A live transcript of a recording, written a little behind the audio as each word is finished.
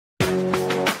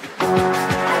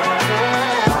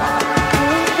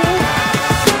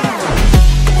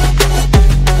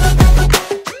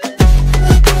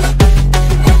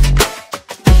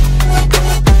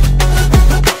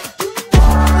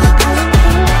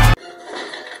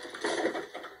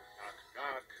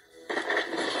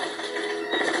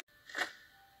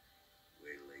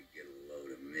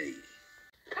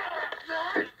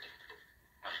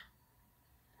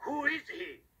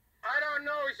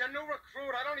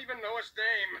even know his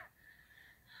name.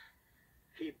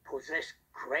 He possessed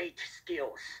great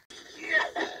skills.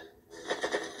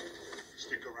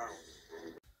 Stick around.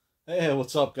 Hey,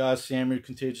 what's up guys? Sam here,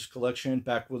 Contagious Collection,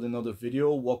 back with another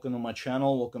video. Welcome to my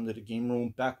channel. Welcome to the Game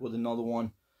Room, back with another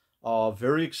one.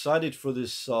 Very excited for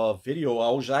this video.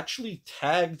 I was actually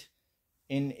tagged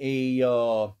in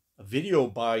a video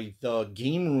by the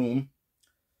Game Room,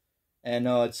 and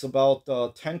it's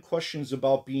about 10 questions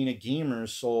about being a gamer.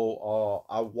 So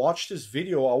I watched this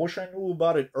video. I wish I knew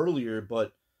about it earlier,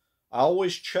 but I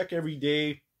always check every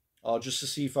day just to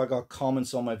see if I got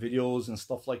comments on my videos and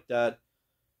stuff like that.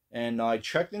 And I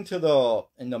checked into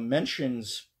the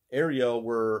mentions area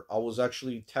where I was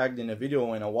actually tagged in a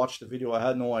video, and I watched the video. I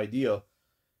had no idea.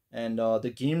 And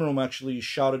the Game Room actually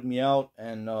shouted me out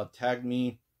and tagged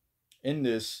me in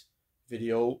this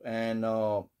video. And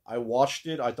I watched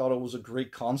it. I thought it was a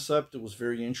great concept. It was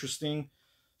very interesting.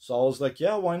 So I was like,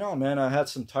 yeah, why not, man? I had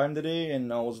some time today,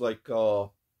 and I was like,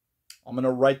 I'm going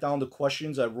to write down the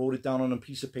questions. I wrote it down on a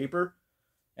piece of paper.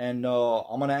 And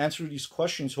I'm going to answer these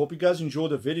questions. Hope you guys enjoy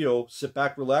the video. Sit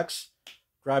back, relax,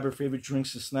 grab your favorite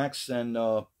drinks and snacks, and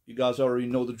you guys already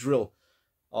know the drill.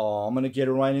 I'm going to get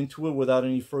right into it without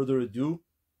any further ado.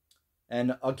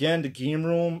 And again, the Game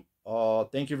Room,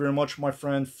 thank you very much, my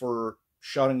friend, for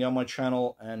shouting out my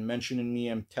channel and mentioning me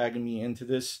and tagging me into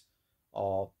this.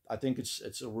 I think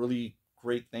it's a really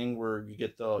great thing where you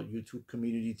get the YouTube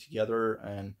community together,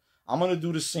 and I'm going to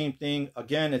do the same thing.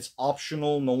 Again, it's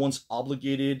optional. No one's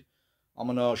obligated. I'm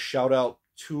going to shout out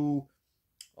two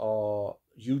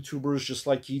YouTubers just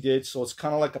like he did. So it's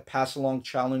kind of like a pass-along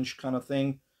challenge kind of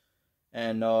thing.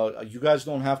 And you guys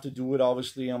don't have to do it,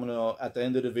 obviously. I'm going to, at the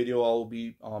end of the video, I'll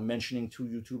be mentioning two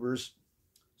YouTubers.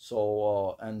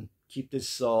 So, and keep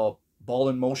this ball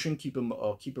in motion. Keep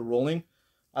it rolling.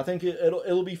 I think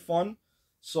it'll be fun.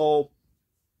 So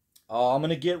I'm going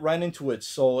to get right into it.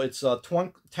 So it's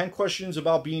 10 questions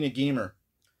about being a gamer.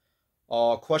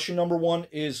 Question number 1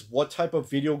 is, what type of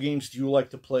video games do you like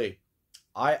to play?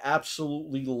 I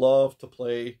absolutely love to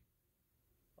play.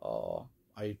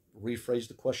 I rephrased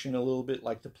the question a little bit.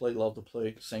 Like to play, love to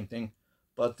play, same thing.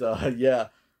 But yeah,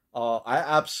 I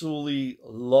absolutely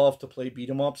love to play beat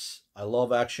 'em ups. I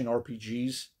love action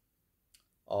RPGs,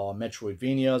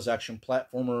 Metroidvanias, action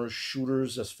platformers,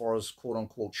 shooters, as far as quote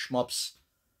unquote shmups.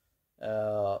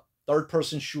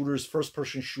 Third-person shooters,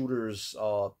 first-person shooters.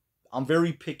 I'm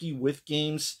very picky with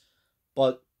games,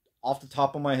 but off the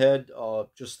top of my head,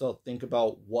 just to think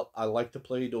about what I like to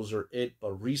play, those are it.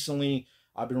 But recently,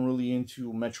 I've been really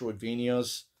into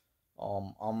Metroidvanias.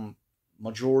 I'm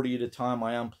majority of the time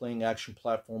I am playing action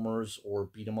platformers or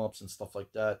beat 'em ups and stuff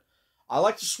like that. I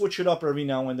like to switch it up every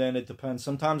now and then. It depends.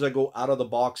 Sometimes I go out of the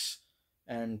box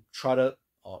and try to,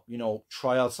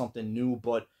 try out something new.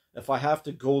 But if I have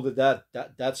to go to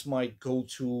that's my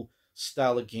go-to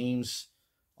style of games.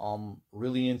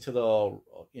 Really into the,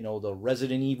 the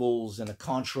Resident Evils and the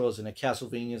Contras and the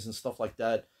Castlevanias and stuff like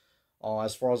that.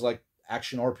 As far as like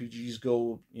action RPGs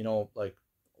go, like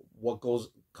what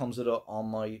comes on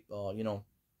my,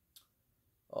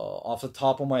 off the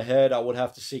top of my head, I would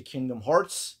have to say Kingdom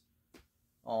Hearts,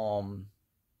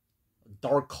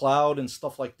 Dark Cloud and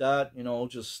stuff like that.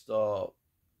 Just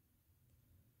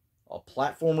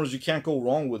platformers, you can't go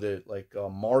wrong with it, like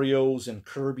Mario's and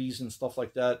Kirby's and stuff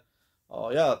like that.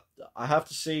 Yeah, I have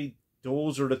to say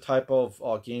those are the type of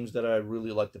games that I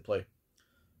really like to play.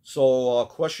 So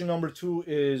question number 2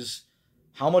 is,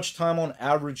 how much time on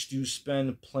average do you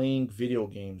spend playing video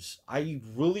games? I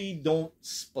really don't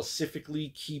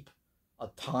specifically keep a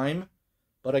time,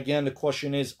 but again, the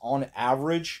question is on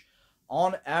average.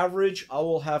 On average, I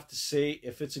will have to say,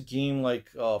 if it's a game like,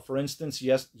 for instance,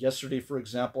 yesterday, for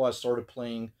example, I started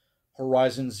playing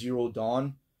Horizon Zero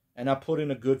Dawn, and I put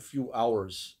in a good few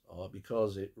hours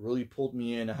because it really pulled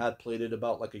me in. I had played it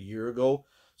about like a year ago.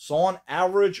 So on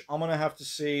average, I'm going to have to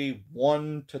say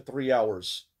 1 to 3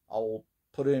 hours. I'll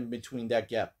put it in between that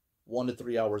gap, 1 to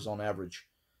 3 hours on average.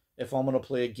 If I'm going to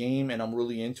play a game and I'm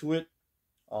really into it,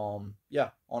 yeah,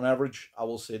 on average, I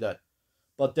will say that.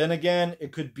 But then again,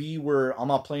 it could be where I'm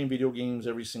not playing video games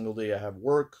every single day. I have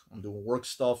work. I'm doing work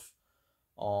stuff.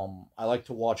 I like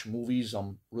to watch movies.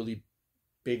 I'm really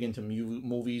big into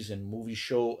movies and movie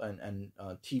show and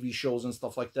TV shows and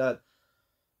stuff like that.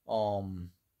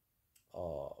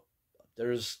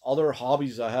 There's other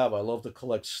hobbies I have. I love to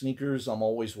collect sneakers. I'm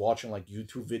always watching like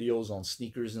YouTube videos on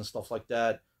sneakers and stuff like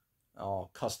that.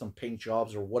 Custom paint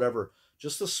jobs or whatever.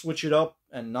 Just to switch it up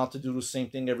and not to do the same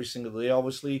thing every single day,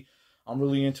 obviously. I'm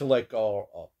really into like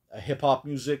hip-hop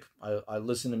music. I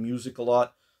listen to music a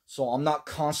lot. So I'm not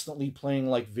constantly playing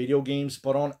like video games.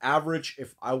 But on average,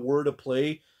 if I were to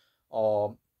play,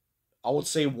 I would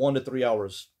say 1 to 3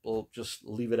 hours. We'll just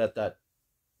leave it at that.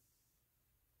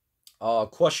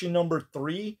 Question number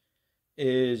 3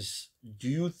 is, do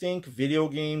you think video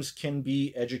games can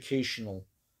be educational?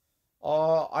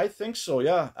 I think so,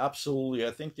 yeah, absolutely.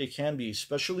 I think they can be,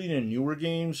 especially in the newer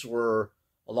games where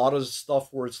a lot of stuff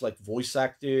where it's like voice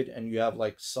acted and you have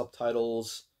like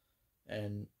subtitles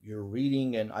and you're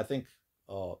reading, and I think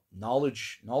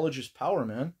knowledge is power,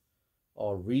 man.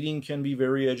 Reading can be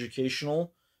very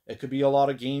educational. It could be a lot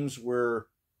of games where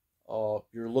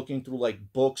you're looking through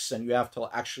like books and you have to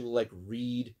actually like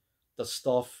read the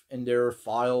stuff in their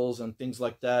files and things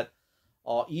like that.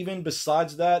 Even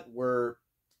besides that, where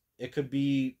it could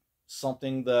be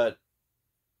something that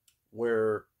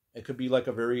where it could be like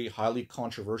a very highly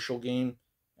controversial game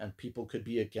and people could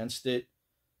be against it.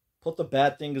 Put the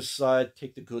bad things aside,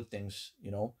 take the good things,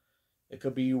 you know. It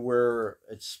could be where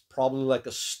it's probably like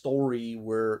a story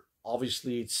where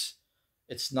obviously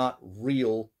it's not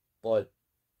real, but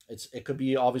it could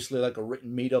be obviously like a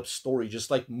written made up story, just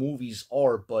like movies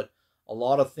are, but a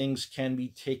lot of things can be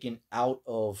taken out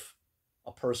of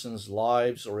a person's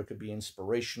lives, or it could be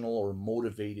inspirational or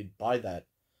motivated by that.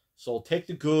 So take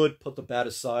the good, put the bad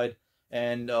aside,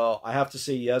 and I have to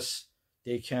say yes,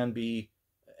 they can be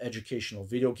educational.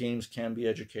 Video games can be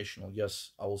educational.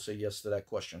 Yes, I will say yes to that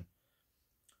question.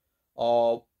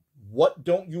 What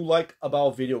don't you like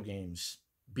about video games?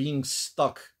 Being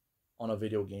stuck on a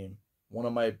video game. One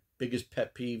of my biggest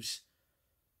pet peeves.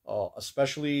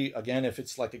 Especially, again, if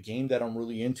it's like a game that I'm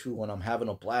really into and I'm having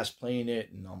a blast playing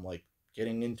it and I'm like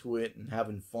getting into it and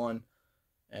having fun.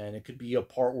 And it could be a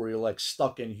part where you're like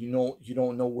stuck and you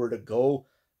don't know where to go.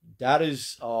 That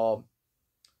is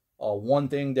one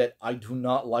thing that I do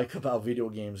not like about video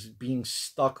games. Being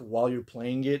stuck while you're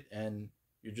playing it and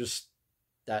you're just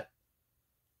that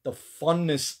the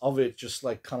funness of it just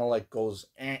like kind of like goes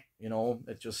you know,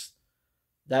 it just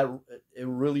that it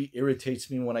really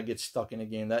irritates me when I get stuck in a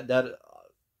game. That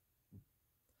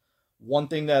one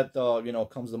thing that you know,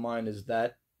 comes to mind is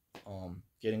that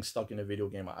getting stuck in a video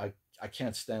game. I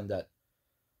can't stand that.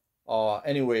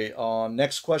 Anyway,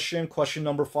 next question. Question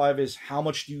number 5 is, how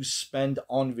much do you spend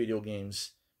on video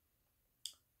games?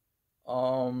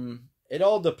 It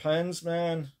all depends,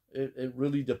 man. It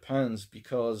really depends,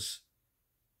 because,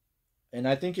 and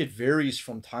I think it varies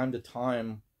from time to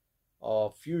time.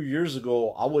 A few years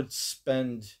ago, I would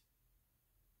spend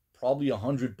probably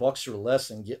 $100 or less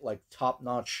and get like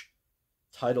top-notch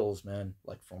titles, man,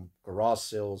 like from garage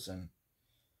sales and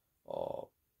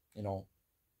you know,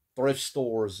 thrift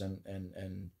stores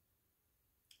and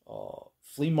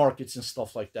flea markets and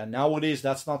stuff like that. Nowadays,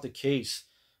 that's not the case.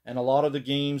 And a lot of the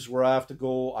games where I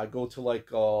go to like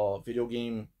video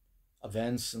game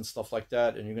events and stuff like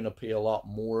that, and you're gonna pay a lot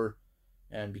more,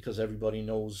 and because everybody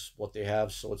knows what they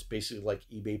have, so it's basically like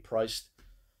eBay priced.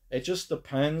 It just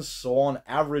depends. So on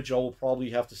average, I will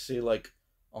probably have to say like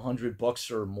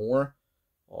 $100 or more.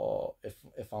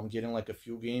 If I'm getting like a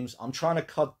few games, I'm trying to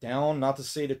cut down. Not to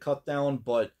say to cut down,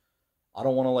 but I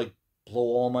don't want to like blow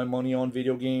all my money on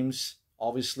video games.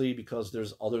 Obviously, because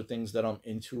there's other things that I'm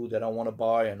into that I want to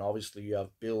buy, and obviously you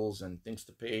have bills and things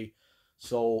to pay.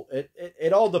 So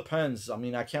it all depends. I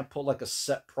mean, I can't put like a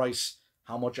set price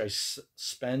how much I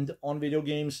spend on video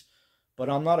games, but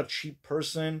I'm not a cheap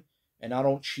person, and I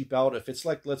don't cheap out. If it's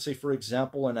like, let's say for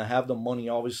example, and I have the money,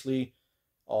 obviously,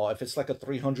 if it's like a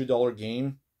 $300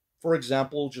 game, for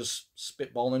example, just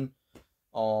spitballing,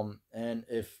 and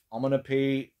if I'm gonna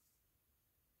pay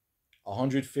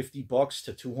 $150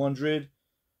 to $200,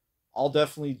 I'll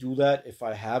definitely do that if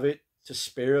I have it to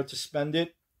spare to spend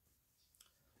it.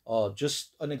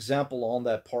 Just an example on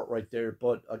that part right there.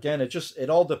 But again, it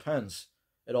all depends.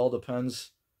 It all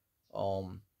depends.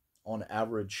 On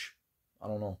average, I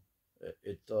don't know.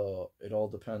 It all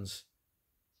depends.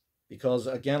 Because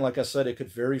again, like I said, it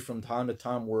could vary from time to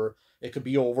time, where it could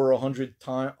be over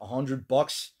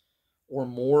 $100 or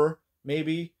more,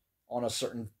 maybe, on a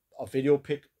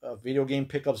video game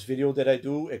pickups video that I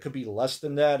do. It could be less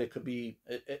than that. It could be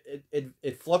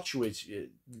it fluctuates. You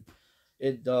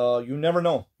never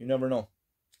know. You never know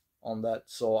on that.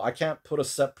 So I can't put a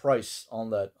set price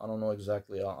on that. I don't know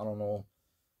exactly. I don't know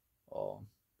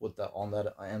with that on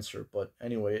that answer. But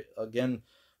anyway, again,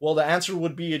 well, the answer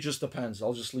would be, it just depends.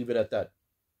 I'll just leave it at that.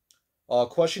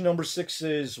 Question number 6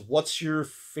 is, what's your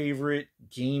favorite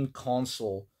game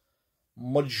console?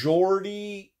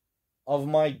 Majority of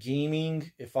my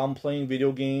gaming, if I'm playing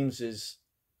video games, is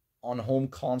on home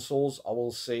consoles. I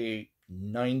will say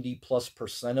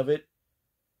 90+% of it.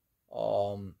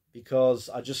 Because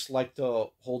I just like to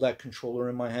hold that controller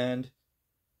in my hand.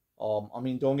 I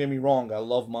mean, don't get me wrong, I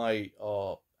love my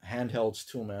handhelds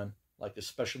too, man. like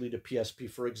especially the PSP,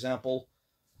 for example,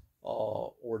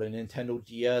 or the Nintendo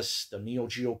DS, the Neo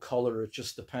Geo Color. It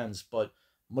just depends. But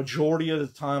majority of the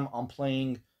time, I'm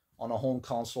playing on a home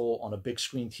console on a big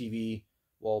screen TV.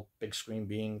 Well, big screen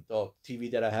being the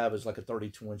TV that I have is like a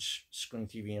 32-inch screen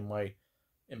TV in my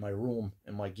room,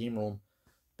 in my game room.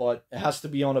 But it has to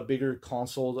be on a bigger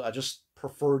console. I just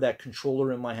prefer that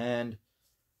controller in my hand,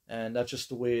 and that's just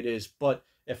the way it is. But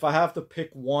if I have to pick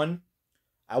one,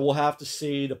 I will have to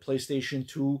say the PlayStation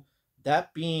 2.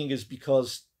 That being is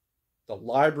because the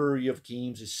library of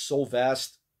games is so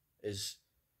vast, is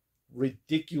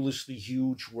ridiculously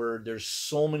huge, where there's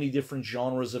so many different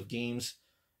genres of games,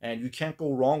 and you can't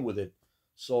go wrong with it.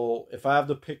 So if I have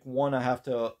to pick one, I have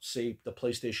to say the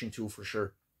PlayStation 2 for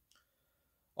sure.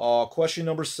 Question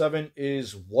number 7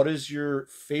 is, what is your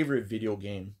favorite video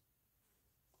game?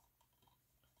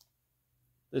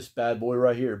 This bad boy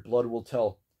right here, Blood Will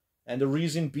Tell. And the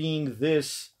reason being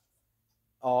this,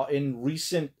 in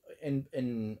recent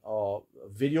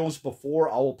videos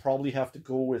before, I will probably have to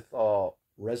go with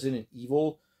Resident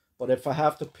Evil. But if I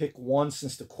have to pick one,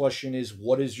 since the question is,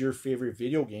 what is your favorite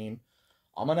video game?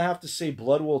 I'm going to have to say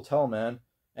Blood Will Tell, man.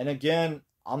 And again,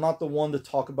 I'm not the one to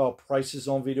talk about prices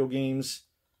on video games.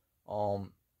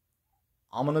 I'm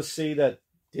going to say that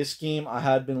this game I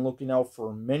had been looking out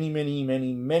for many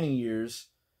years.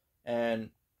 And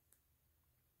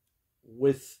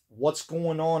with what's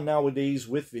going on nowadays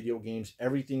with video games,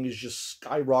 everything is just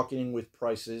skyrocketing with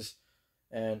prices.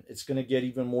 And it's going to get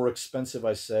even more expensive,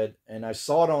 I said. And I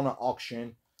saw it on an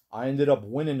auction. I ended up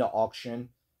winning the auction.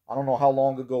 I don't know how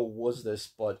long ago was this,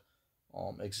 but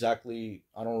exactly,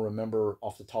 I don't remember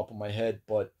off the top of my head.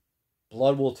 But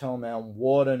Blood Will Tell, man,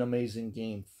 what an amazing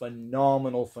game.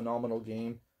 Phenomenal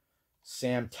game.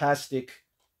 Samtastic.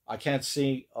 I can't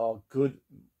say good.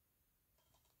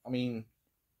 I mean,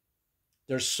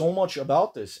 there's so much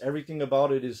about this. Everything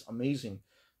about it is amazing.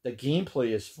 The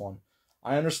gameplay is fun.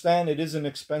 I understand it is an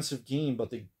expensive game, but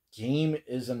the game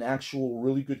is an actual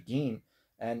really good game.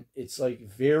 And it's like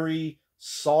very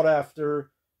sought after,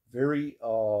 very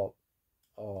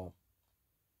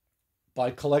by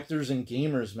collectors and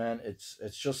gamers, man. It's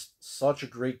just such a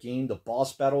great game. The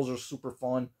boss battles are super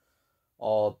fun.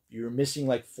 You're missing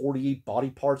like 48 body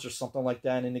parts or something like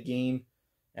that in the game,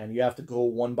 and you have to go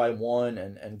one by one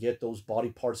and get those body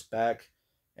parts back.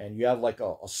 And you have like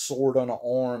a sword on an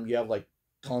arm. You have like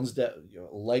guns that,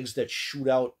 legs that shoot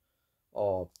out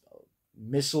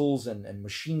missiles and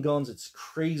machine guns. It's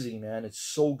crazy, man. It's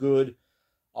so good.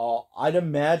 I'd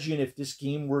imagine if this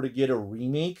game were to get a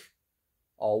remake,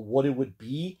 what it would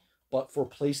be. But for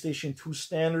PlayStation 2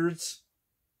 standards,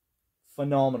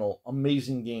 phenomenal,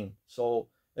 amazing game. So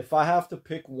if I have to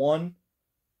pick one,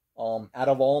 out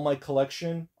of all my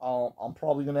collection, I'm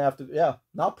probably gonna have to,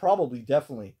 not probably,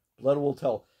 definitely, Blood Will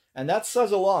Tell. And that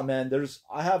says a lot, man.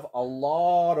 I have a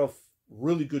lot of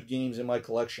really good games in my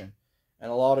collection,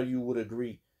 and a lot of you would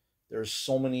agree. There's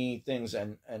so many things,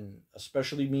 and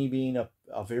especially me being a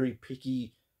very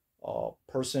picky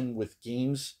person with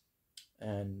games,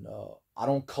 and I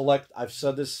don't collect. I've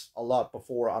said this a lot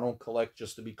before. I don't collect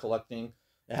just to be collecting.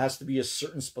 It has to be a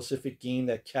certain specific game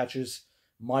that catches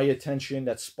my attention,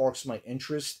 that sparks my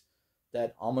interest,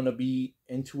 that I'm gonna be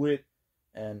into it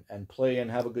and play and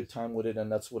have a good time with it,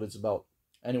 and that's what it's about.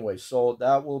 Anyway, so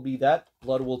that will be that.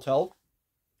 Blood Will Tell.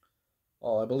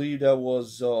 I believe that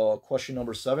was question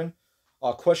number 7.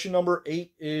 Question number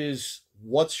 8 is,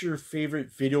 what's your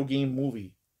favorite video game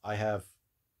movie? I have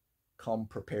come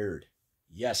prepared.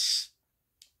 Yes.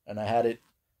 And I had it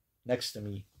next to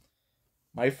me.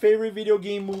 My favorite video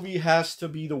game movie has to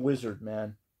be The Wizard,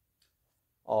 man.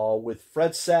 With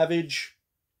Fred Savage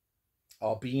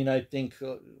being, I think,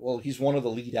 well, he's one of the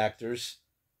lead actors.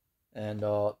 And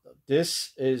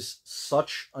this is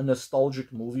such a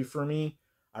nostalgic movie for me.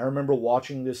 I remember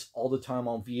watching this all the time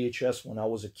on VHS when I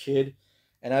was a kid.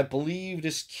 And I believe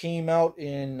this came out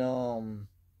in,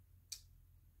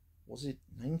 was it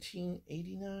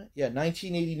 1989? Yeah,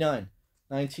 1989.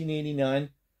 1989.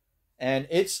 And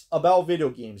it's about video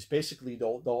games. Basically, the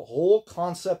whole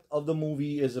concept of the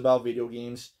movie is about video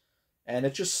games. And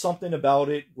it's just something about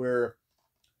it where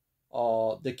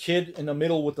the kid in the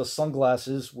middle with the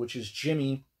sunglasses, which is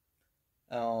Jimmy,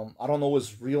 I don't know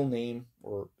his real name,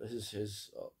 or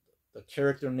his the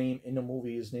character name in the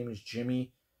movie. His name is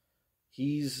Jimmy.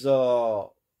 He's,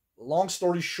 long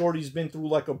story short, he's been through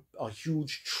like a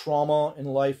huge trauma in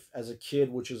life as a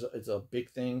kid, which is it's a big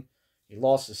thing. He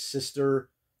lost his sister,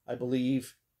 I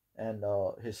believe, and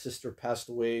his sister passed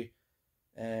away,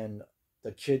 and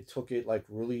the kid took it like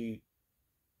really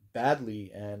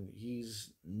badly, and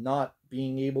he's not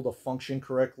being able to function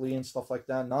correctly and stuff like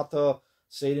that. Not to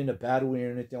say it in a bad way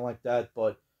or anything like that,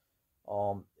 but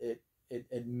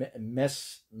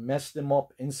messed him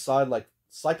up inside, like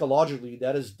psychologically.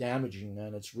 That is damaging,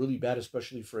 man. It's really bad,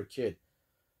 especially for a kid.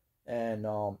 And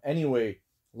anyway,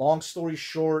 long story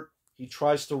short, he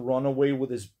tries to run away with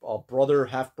his brother,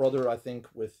 half brother, I think,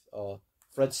 with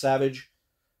Fred Savage,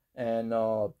 and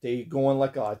they go in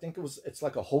like I think it's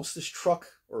like a hostess truck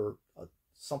or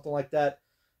something like that,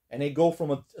 and they go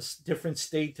from a different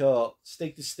state to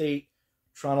state,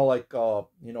 trying to like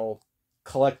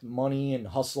collect money and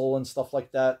hustle and stuff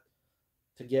like that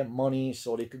to get money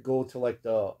so they could go to like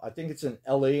I think it's in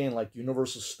LA and like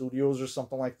Universal Studios or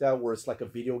something like that, where it's like a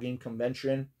video game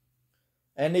convention.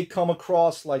 And they come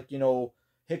across like,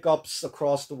 hiccups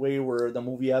across the way where the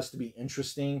movie has to be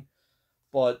interesting.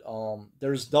 But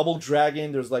there's Double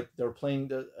Dragon. There's like they're playing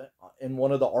in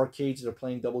one of the arcades. They're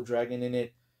playing Double Dragon in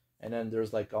it, and then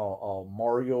there's like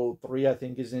Mario 3, I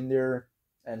think, is in there,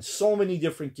 and so many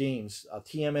different games.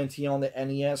 TMNT on the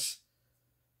NES,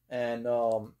 and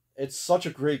it's such a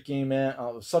great game,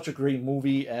 man. Such a great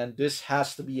movie, and this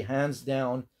has to be hands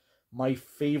down my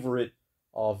favorite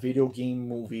video game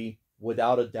movie,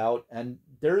 without a doubt. And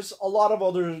there's a lot of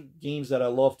other games that I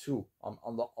love too.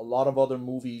 A lot of other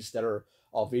movies that are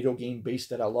video game based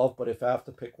that I love, but if I have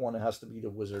to pick one, it has to be The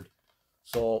Wizard.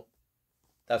 So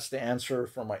that's the answer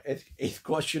for my eighth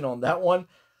question on that one.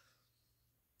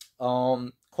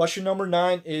 Question number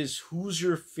 9 is, who's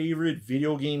your favorite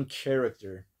video game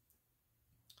character?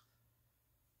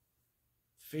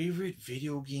 Favorite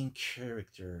video game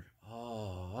character?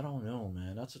 Oh, I don't know,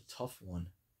 man. That's a tough one.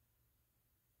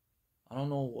 I don't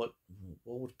know what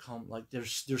would come. Like,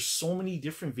 there's so many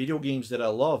different video games that I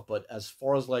love, but as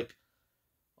far as like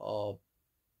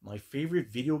my favorite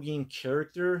video game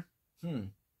character,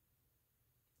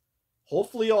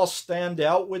 hopefully I'll stand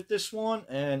out with this one,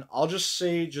 and I'll just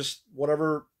say just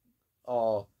whatever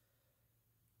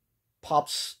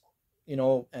pops,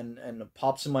 and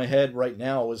pops in my head right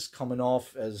now is coming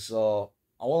off as I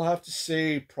will have to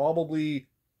say probably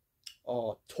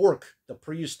Torque, the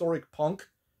prehistoric punk.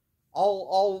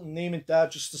 I'll name it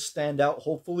that just to stand out,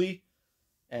 hopefully,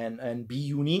 and be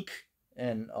unique.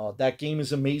 And that game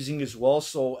is amazing as well.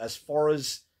 So as far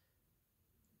as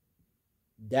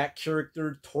that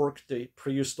character, Torque, the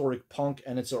prehistoric punk,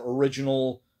 and it's an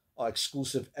original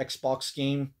exclusive Xbox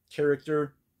game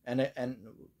character, and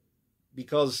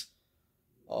because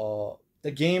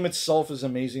the game itself is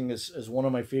amazing, is one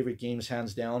of my favorite games,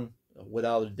 hands down,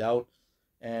 without a doubt.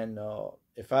 And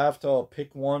if I have to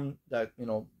pick one that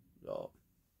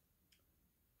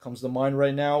comes to mind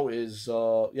right now is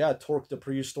Torque, the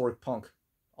prehistoric punk.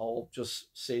 I'll just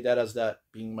say that as that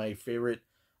being my favorite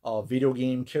video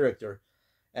game character.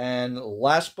 And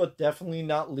last but definitely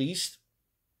not least,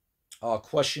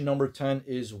 question number 10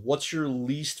 is, what's your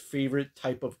least favorite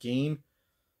type of game?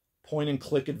 Point and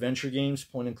click adventure games.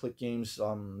 Point and click games,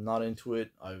 I'm not into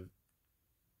it. I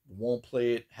won't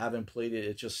play it, haven't played it.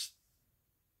 It just,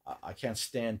 I can't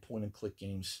stand point and click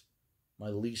games. My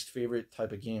least favorite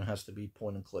type of game has to be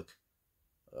point and click.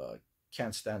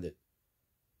 Can't stand it.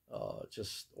 I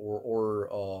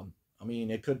mean,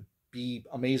 it could be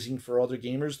amazing for other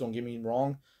gamers, don't get me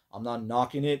wrong. I'm not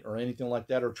knocking it or anything like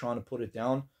that or trying to put it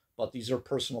down, but these are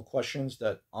personal questions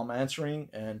that I'm answering,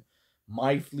 and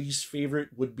my least favorite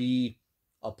would be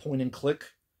a point and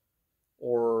click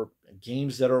or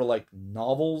games that are like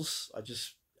novels.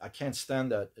 I can't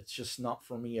stand that. It's just not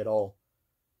for me at all.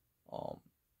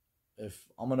 If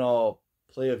I'm gonna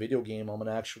play a video game, I'm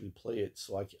gonna actually play it.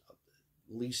 So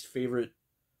least favorite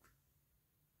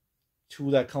two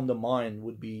that come to mind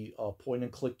would be point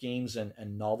and click games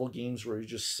and novel games where you're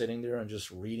just sitting there and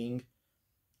just reading.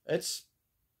 It's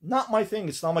not my thing.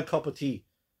 It's not my cup of tea.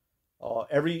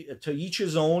 To each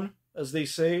his own, as they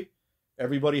say.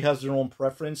 Everybody has their own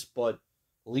preference, but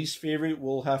least favorite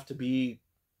will have to be,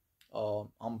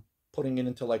 I'm putting it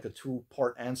into like a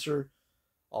 2-part answer.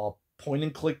 Point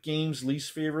and click games,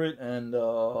 least favorite, and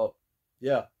the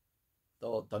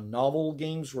novel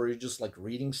games where you're just like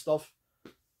reading stuff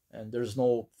and there's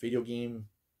no video game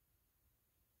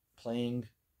playing,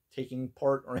 taking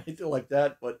part or anything like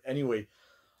that. But anyway,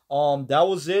 that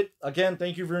was it. Again,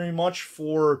 thank you very much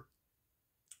for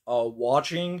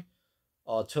watching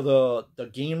to the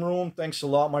game room. Thanks a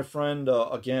lot, my friend.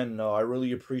 Again, I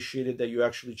really appreciated that you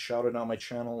actually shouted out my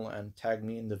channel and tagged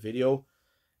me in the video.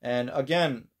 And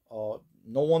again, no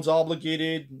one's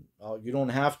obligated. You don't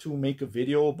have to make a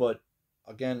video, but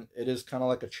again, it is kind of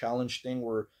like a challenge thing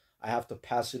where I have to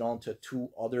pass it on to 2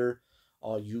 other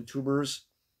YouTubers.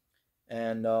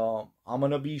 And I'm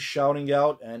going to be shouting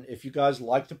out. And if you guys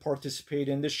like to participate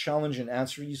in this challenge and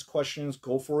answer these questions,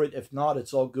 go for it. If not,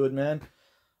 it's all good, man.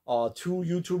 Two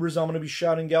YouTubers I'm going to be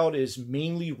shouting out is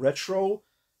Maine-ly Retro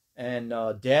and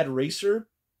Dad Racer.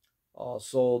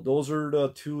 So those are the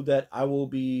two that I will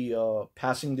be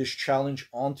passing this challenge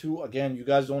on to. Again, you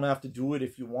guys don't have to do it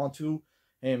if you want to.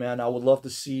 Hey man, I would love to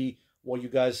see what you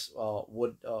guys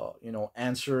would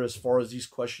answer as far as these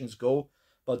questions go.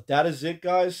 But that is it,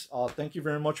 guys. Thank you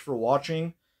very much for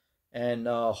watching, and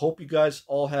hope you guys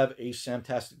all have a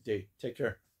Samtastic day. Take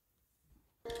care.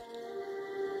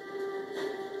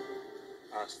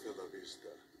 Hasta la vista,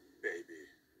 baby.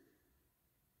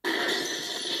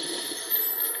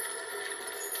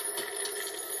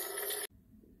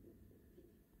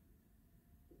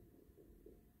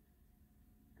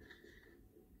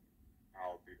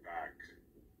 I'll be back.